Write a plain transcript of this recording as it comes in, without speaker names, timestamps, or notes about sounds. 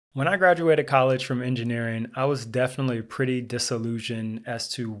When I graduated college from engineering, I was definitely pretty disillusioned as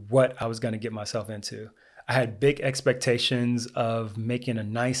to what I was going to get myself into. I had big expectations of making a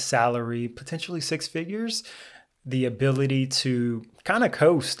nice salary, potentially six figures, the ability to kind of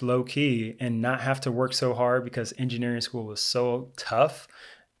coast low key and not have to work so hard because engineering school was so tough.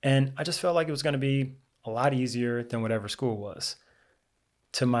 And I just felt like it was going to be a lot easier than whatever school was.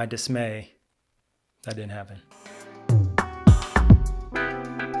 To my dismay, that didn't happen.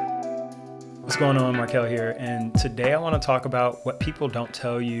 What's going on, Markel here, and today I want to talk about what people don't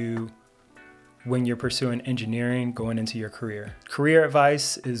tell you when you're pursuing engineering going into your career. Career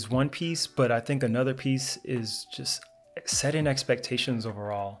advice is one piece, but I think another piece is just setting expectations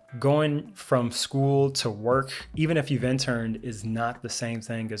overall. Going from school to work, even if you've interned, is not the same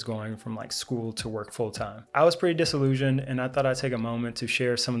thing as going from like school to work full time. I was pretty disillusioned, and I thought I'd take a moment to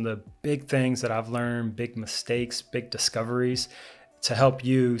share some of the big things that I've learned, big mistakes, big discoveries, to help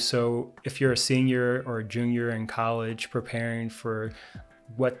you. So if you're a senior or a junior in college preparing for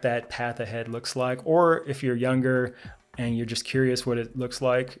what that path ahead looks like, or if you're younger and you're just curious what it looks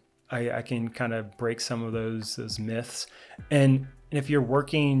like, I can kind of break some of those myths. And if you're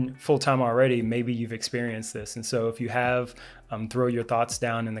working full-time already, maybe you've experienced this. And so if you have, throw your thoughts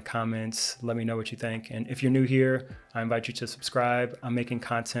down in the comments. Let me know what you think. And if you're new here, I invite you to subscribe. I'm making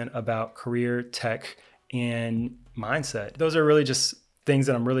content about career, tech, and mindset. Those are really just things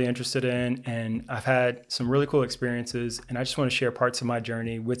that I'm really interested in, and I've had some really cool experiences, and I just want to share parts of my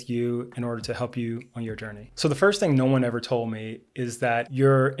journey with you in order to help you on your journey. So the first thing no one ever told me is that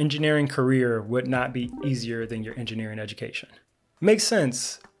your engineering career would not be easier than your engineering education. Makes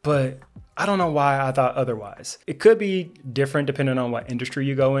sense, but I don't know why I thought otherwise. It could be different depending on what industry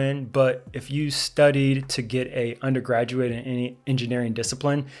you go in, but if you studied to get an undergraduate in any engineering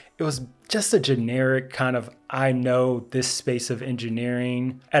discipline, it was just a generic kind of, I know this space of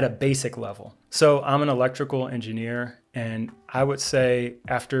engineering at a basic level. So I'm an electrical engineer, and I would say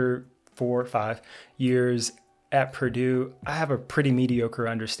after 4 or 5 years at Purdue, I have a pretty mediocre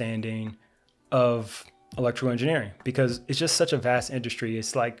understanding of electrical engineering because it's just such a vast industry.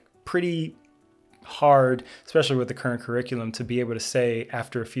 It's like pretty hard, especially with the current curriculum, to be able to say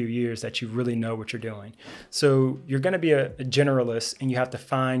after a few years that you really know what you're doing. So you're going to be a generalist, and you have to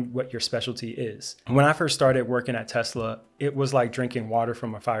find what your specialty is. When I first started working at Tesla, it was like drinking water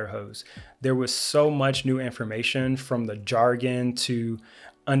from a fire hose. There was so much new information, from the jargon to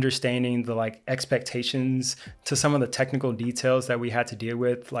understanding the like expectations to some of the technical details that we had to deal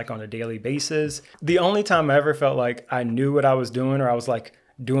with like on a daily basis. The only time I ever felt like I knew what I was doing, or I was like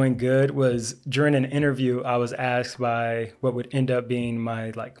doing good, was during an interview. I was asked by what would end up being my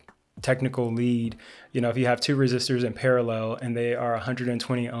like technical lead, if you have two resistors in parallel and they are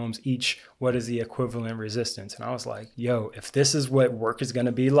 120 ohms each, what is the equivalent resistance? And I was like, yo, if this is what work is going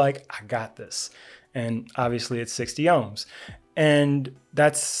to be like, I got this. And obviously it's 60 ohms. And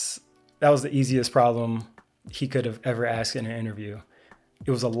that was the easiest problem he could have ever asked in an interview. It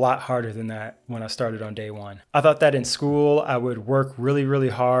was a lot harder than that when I started on day one. I thought that in school, I would work really, really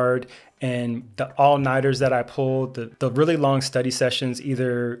hard, and the all-nighters that I pulled, the really long study sessions,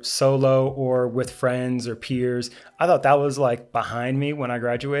 either solo or with friends or peers, I thought that was like behind me when I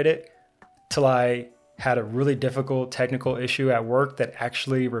graduated, till I had a really difficult technical issue at work that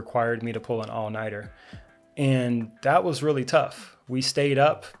actually required me to pull an all-nighter. And that was really tough. We stayed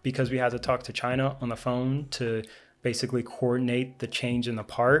up because we had to talk to China on the phone to basically coordinate the change in the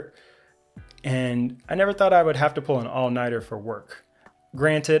part. And I never thought I would have to pull an all-nighter for work.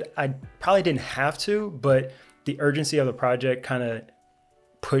 Granted, I probably didn't have to, but the urgency of the project kind of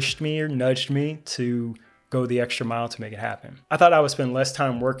pushed me or nudged me to go the extra mile to make it happen. I thought I would spend less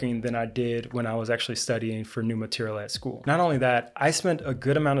time working than I did when I was actually studying for new material at school. Not only that, I spent a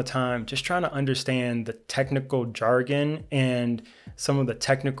good amount of time just trying to understand the technical jargon and some of the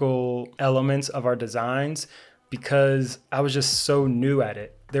technical elements of our designs, because I was just so new at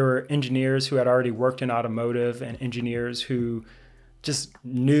it. There were engineers who had already worked in automotive and engineers who just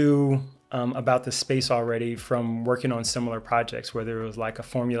knew about the space already from working on similar projects, whether it was like a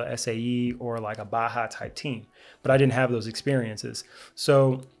Formula SAE or like a Baja type team. But I didn't have those experiences.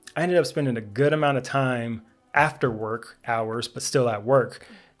 So I ended up spending a good amount of time after work hours, but still at work,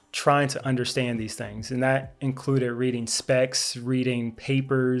 trying to understand these things. And that included reading specs, reading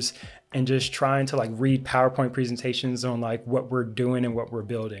papers, and just trying to like read PowerPoint presentations on like what we're doing and what we're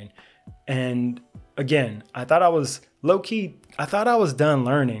building. And again, I thought I was low-key, I thought I was done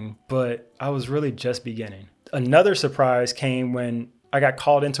learning, but I was really just beginning. Another surprise came when I got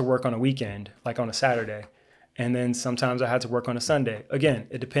called into work on a weekend, like on a Saturday. And then sometimes I had to work on a Sunday. Again,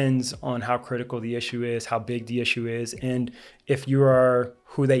 it depends on how critical the issue is, how big the issue is, and if you are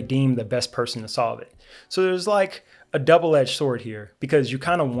who they deem the best person to solve it. So there's like a double-edged sword here, because you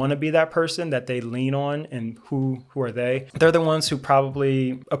kind of want to be that person that they lean on. And who are they? They're the ones who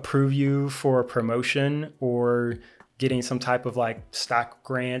probably approve you for a promotion or getting some type of like stock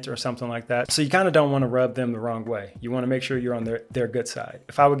grant or something like that. So you kind of don't want to rub them the wrong way. You want to make sure you're on their good side.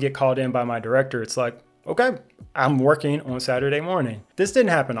 If I would get called in by my director, it's like, okay, I'm working on Saturday morning. This didn't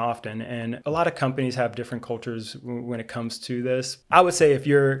happen often, and a lot of companies have different cultures when it comes to this. I would say if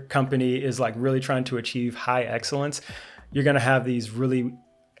your company is like really trying to achieve high excellence, you're gonna have these really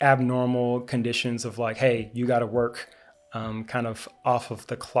abnormal conditions of like, hey, you gotta work kind of off of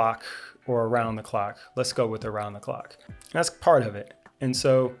the clock or around the clock. Let's go with around the clock. That's part of it. And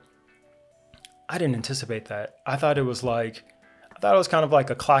so I didn't anticipate that. I thought it was kind of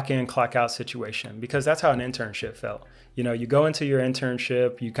like a clock in, clock out situation, because that's how an internship felt. You know, you go into your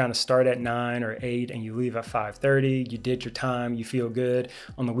internship, you kind of start at 9 or 8 and you leave at 5:30. You did your time, you feel good.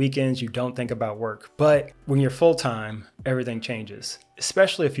 On the weekends, you don't think about work. But when you're full time, everything changes,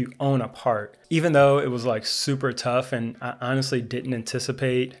 especially if you own a part. Even though it was like super tough and I honestly didn't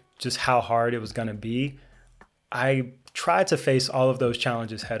anticipate just how hard it was going to be, I tried to face all of those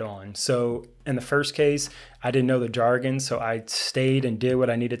challenges head on. So in the first case, I didn't know the jargon, so I stayed and did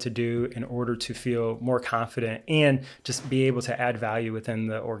what I needed to do in order to feel more confident and just be able to add value within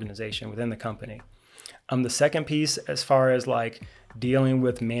the organization, within the company. The second piece, as far as like dealing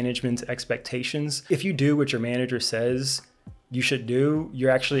with management's expectations, if you do what your manager says you should do, you're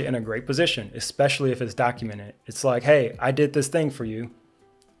actually in a great position, especially if it's documented. It's like, hey, I did this thing for you.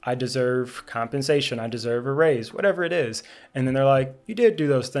 I deserve compensation, I deserve a raise, whatever it is. And then they're like, you did do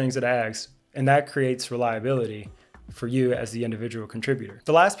those things that I asked. And that creates reliability for you as the individual contributor.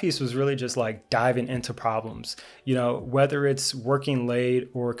 The last piece was really just like diving into problems. You know, whether it's working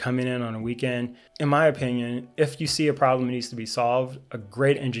late or coming in on a weekend, in my opinion, if you see a problem that needs to be solved, a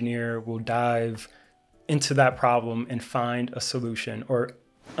great engineer will dive into that problem and find a solution, or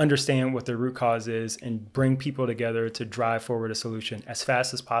understand what the root cause is and bring people together to drive forward a solution as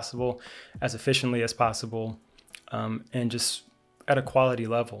fast as possible, as efficiently as possible, and just at a quality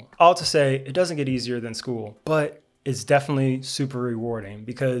level. All to say, it doesn't get easier than school, but it's definitely super rewarding,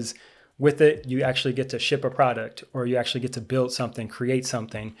 because with it, you actually get to ship a product, or you actually get to build something, create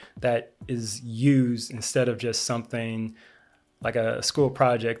something that is used instead of just something like a school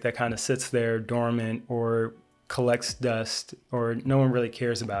project that kind of sits there dormant or collects dust, or no one really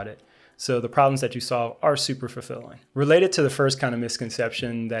cares about it. So the problems that you solve are super fulfilling. Related to the first kind of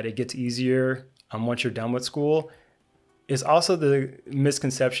misconception that it gets easier once you're done with school, is also the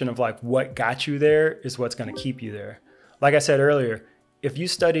misconception of like what got you there is what's going to keep you there. Like I said earlier, if you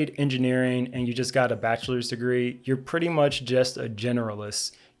studied engineering and you just got a bachelor's degree, you're pretty much just a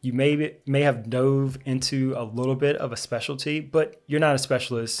generalist. You may have dove into a little bit of a specialty, but you're not a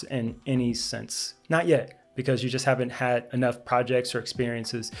specialist in any sense. Not yet, because you just haven't had enough projects or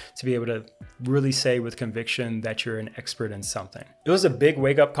experiences to be able to really say with conviction that you're an expert in something. It was a big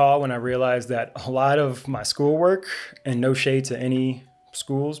wake-up call when I realized that a lot of my schoolwork, and no shade to any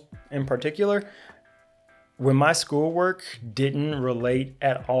schools in particular, when my schoolwork didn't relate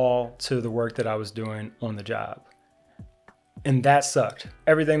at all to the work that I was doing on the job. And that sucked.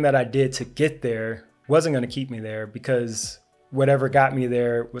 Everything that I did to get there wasn't going to keep me there, because whatever got me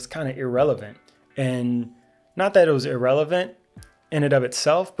there was kind of irrelevant. And not that it was irrelevant in and of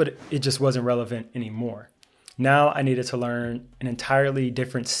itself, but it just wasn't relevant anymore. Now I needed to learn an entirely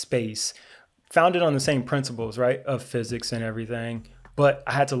different space, founded on the same principles, right, of physics and everything. But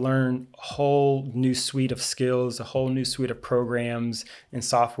I had to learn a whole new suite of skills, a whole new suite of programs and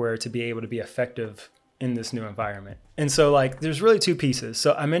software to be able to be effective in this new environment. And so like, there's really two pieces.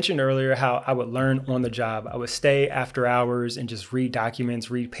 So I mentioned earlier how I would learn on the job. I would stay after hours and just read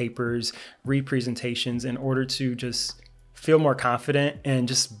documents, read papers, read presentations in order to just feel more confident and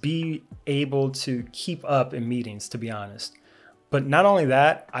just be able to keep up in meetings, to be honest. But not only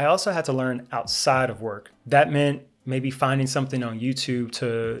that, I also had to learn outside of work. That meant maybe finding something on YouTube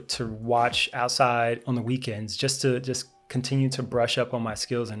to watch outside on the weekends, just to continue to brush up on my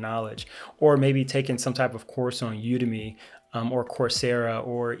skills and knowledge, or maybe taking some type of course on Udemy or Coursera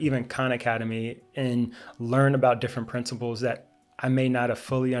or even Khan Academy, and learn about different principles that I may not have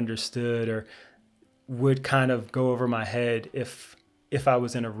fully understood or would kind of go over my head if I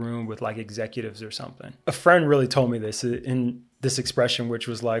was in a room with like executives or something. A friend really told me this, and this expression, which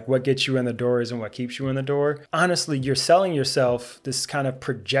was like, what gets you in the door isn't what keeps you in the door. Honestly, you're selling yourself this kind of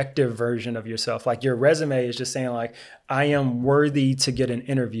projective version of yourself. Like your resume is just saying like, I am worthy to get an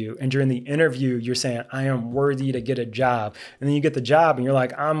interview. And during the interview, you're saying, I am worthy to get a job. And then you get the job and you're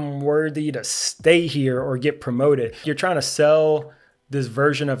like, I'm worthy to stay here or get promoted. You're trying to sell this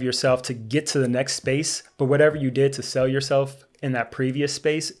version of yourself to get to the next space, but whatever you did to sell yourself in that previous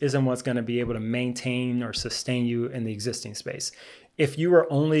space isn't what's going to be able to maintain or sustain you in the existing space. If you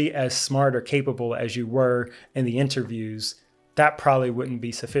were only as smart or capable as you were in the interviews, that probably wouldn't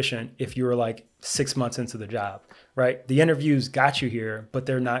be sufficient if you were like 6 months into the job, right? The interviews got you here, but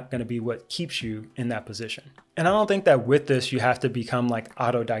they're not going to be what keeps you in that position. And I don't think that with this, you have to become like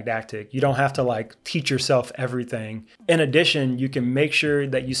autodidactic. You don't have to like teach yourself everything. In addition, you can make sure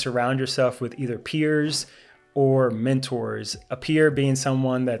that you surround yourself with either peers or mentors. A peer being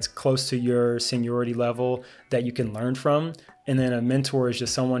someone that's close to your seniority level that you can learn from. And then a mentor is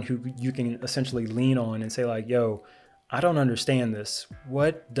just someone who you can essentially lean on and say like, yo, I don't understand this.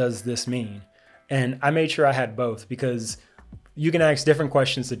 What does this mean? And I made sure I had both because you can ask different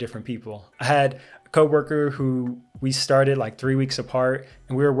questions to different people. I had a coworker who we started like 3 weeks apart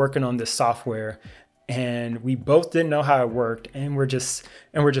and we were working on this software and we both didn't know how it worked and we're just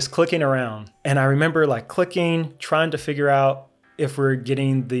clicking around. And I remember like clicking, trying to figure out if we're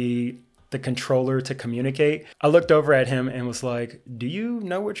getting the controller to communicate. I looked over at him and was like, do you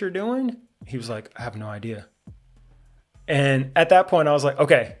know what you're doing? He was like, I have no idea. And at that point I was like,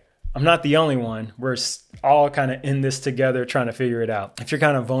 okay, I'm not the only one. We're all kind of in this together trying to figure it out. If you're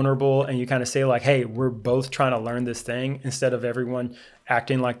kind of vulnerable and you kind of say like, hey, we're both trying to learn this thing instead of everyone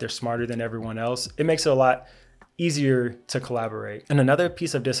acting like they're smarter than everyone else, it makes it a lot easier to collaborate. And another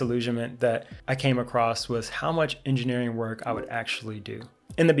piece of disillusionment that I came across was how much engineering work I would actually do.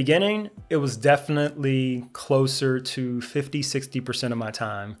 In the beginning, it was definitely closer to 50-60% of my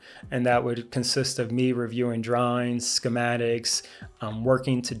time. And that would consist of me reviewing drawings, schematics,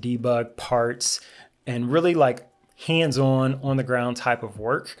 working to debug parts, and really like hands-on, on the ground type of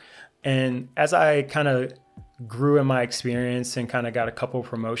work. And as I kind of grew in my experience and kind of got a couple of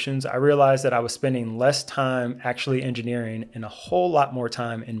promotions, I realized that I was spending less time actually engineering and a whole lot more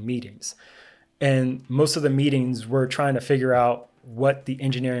time in meetings. And most of the meetings were trying to figure out what the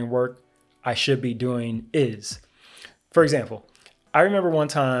engineering work I should be doing is. For example, I remember one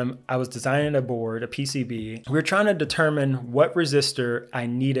time I was designing a board, a PCB. We were trying to determine what resistor I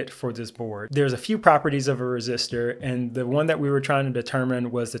needed for this board. There's a few properties of a resistor, and the one that we were trying to determine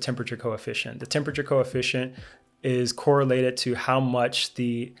was the temperature coefficient. The temperature coefficient is correlated to how much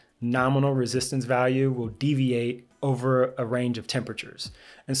the nominal resistance value will deviate over a range of temperatures.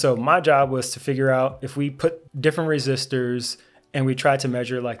 And so my job was to figure out if we put different resistors and we tried to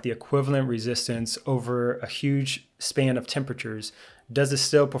measure like the equivalent resistance over a huge span of temperatures, does it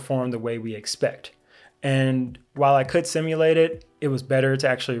still perform the way we expect? And while I could simulate it, it was better to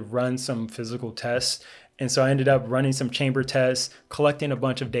actually run some physical tests. And so I ended up running some chamber tests, collecting a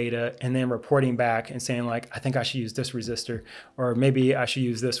bunch of data, and then reporting back and saying like, I think I should use this resistor, or maybe I should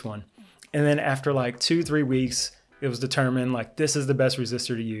use this one. And then after like 2-3 weeks, it was determined like this is the best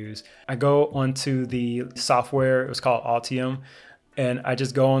resistor to use. I go onto the software, it was called Altium, and I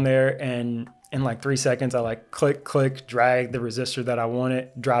just go on there and in like 3 seconds, I like click, drag the resistor that I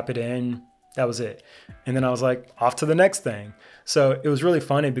wanted, drop it in. That was it. And then I was like off to the next thing. So it was really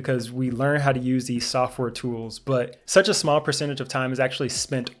funny because we learned how to use these software tools, but such a small percentage of time is actually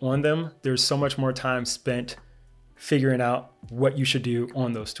spent on them. There's so much more time spent figuring out what you should do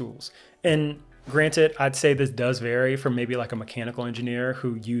on those tools. And granted, I'd say this does vary from maybe like a mechanical engineer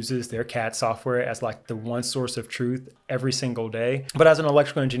who uses their CAD software as like the one source of truth every single day. But as an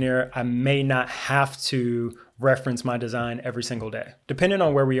electrical engineer, I may not have to reference my design every single day. Depending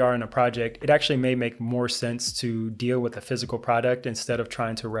on where we are in a project, it actually may make more sense to deal with the physical product instead of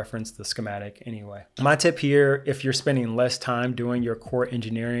trying to reference the schematic anyway. My tip here, if you're spending less time doing your core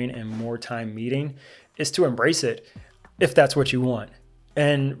engineering and more time meeting, is to embrace it if that's what you want.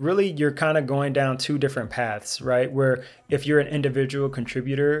 And really, you're kind of going down two different paths, right? Where if you're an individual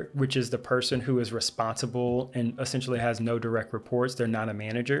contributor, which is the person who is responsible and essentially has no direct reports, they're not a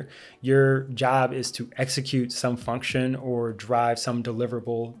manager, your job is to execute some function or drive some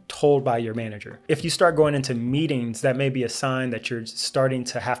deliverable told by your manager. If you start going into meetings, that may be a sign that you're starting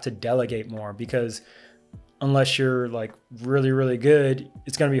to have to delegate more, because unless you're like really, really good,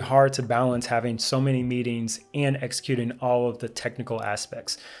 it's going to be hard to balance having so many meetings and executing all of the technical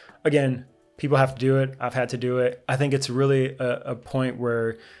aspects. Again, people have to do it. I've had to do it. I think it's really a point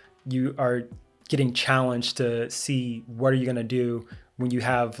where you are getting challenged to see what are you going to do when you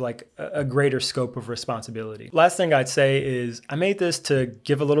have like a greater scope of responsibility. Last thing I'd say is I made this to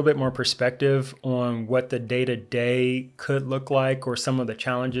give a little bit more perspective on what the day-to-day could look like, or some of the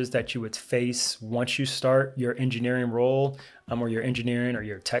challenges that you would face once you start your engineering role, or your engineering or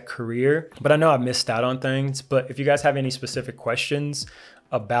your tech career. But I know I've missed out on things, but if you guys have any specific questions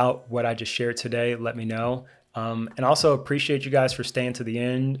about what I just shared today, let me know. And also appreciate you guys for staying to the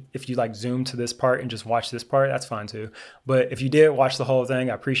end. If you like zoom to this part and just watch this part, that's fine too. But if you did watch the whole thing,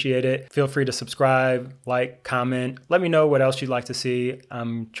 I appreciate it. Feel free to subscribe, like, comment. Let me know what else you'd like to see.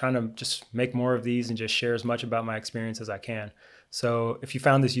 I'm trying to just make more of these and just share as much about my experience as I can. So if you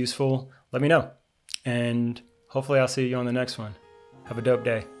found this useful, let me know. And hopefully I'll see you on the next one. Have a dope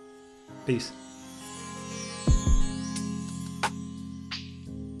day. Peace.